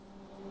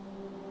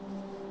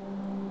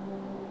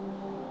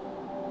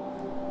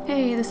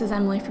Hey, this is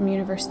Emily from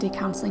University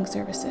Counseling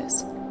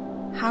Services.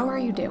 How are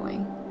you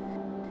doing?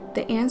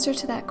 The answer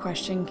to that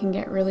question can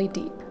get really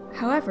deep.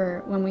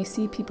 However, when we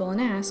see people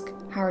and ask,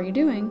 how are you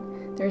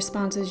doing? The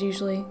response is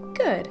usually,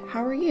 good,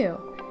 how are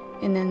you?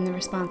 And then the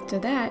response to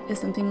that is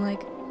something like,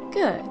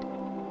 good.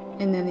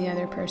 And then the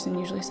other person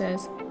usually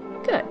says,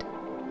 good.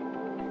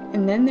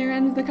 And then there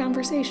ends the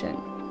conversation.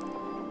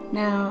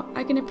 Now,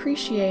 I can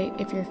appreciate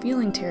if you're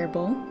feeling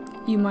terrible,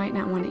 you might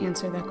not want to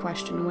answer the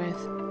question with,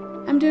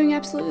 I'm doing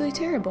absolutely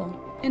terrible,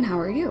 and how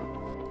are you?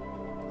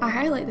 I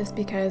highlight this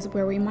because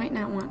where we might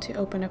not want to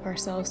open up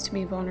ourselves to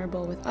be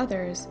vulnerable with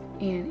others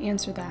and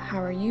answer the how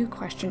are you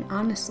question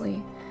honestly,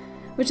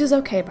 which is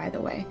okay by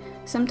the way,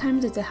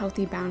 sometimes it's a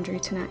healthy boundary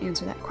to not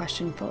answer that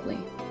question fully.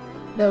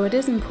 Though it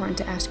is important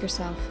to ask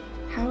yourself,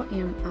 how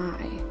am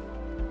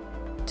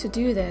I? To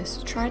do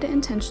this, try to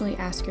intentionally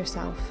ask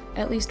yourself,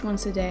 at least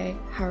once a day,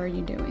 how are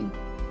you doing?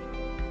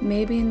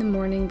 Maybe in the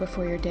morning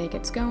before your day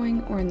gets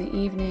going, or in the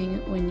evening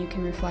when you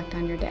can reflect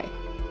on your day.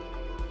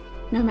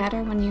 No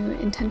matter when you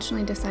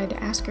intentionally decide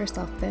to ask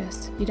yourself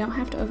this, you don't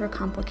have to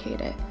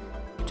overcomplicate it.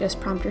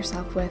 Just prompt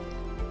yourself with,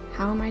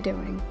 how am I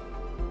doing?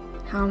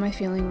 How am I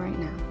feeling right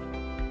now?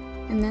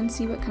 And then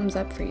see what comes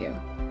up for you.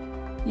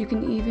 You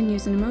can even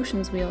use an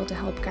emotions wheel to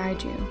help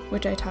guide you,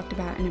 which I talked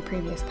about in a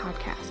previous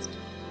podcast.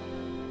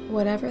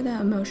 Whatever the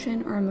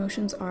emotion or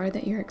emotions are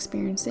that you're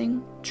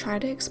experiencing, try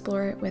to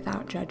explore it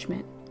without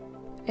judgment.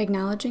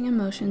 Acknowledging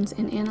emotions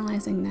and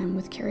analyzing them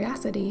with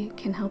curiosity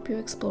can help you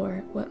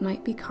explore what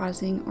might be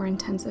causing or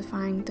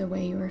intensifying the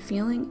way you are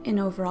feeling and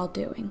overall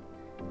doing.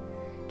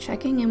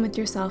 Checking in with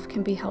yourself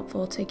can be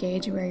helpful to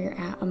gauge where you're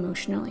at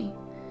emotionally.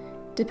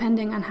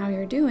 Depending on how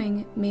you're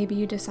doing, maybe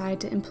you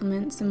decide to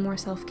implement some more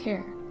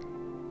self-care.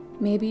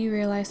 Maybe you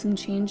realize some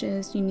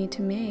changes you need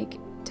to make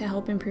to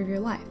help improve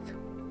your life.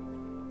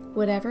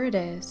 Whatever it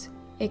is,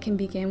 it can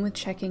begin with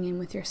checking in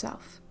with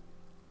yourself.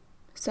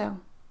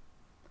 So,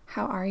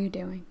 how are you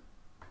doing?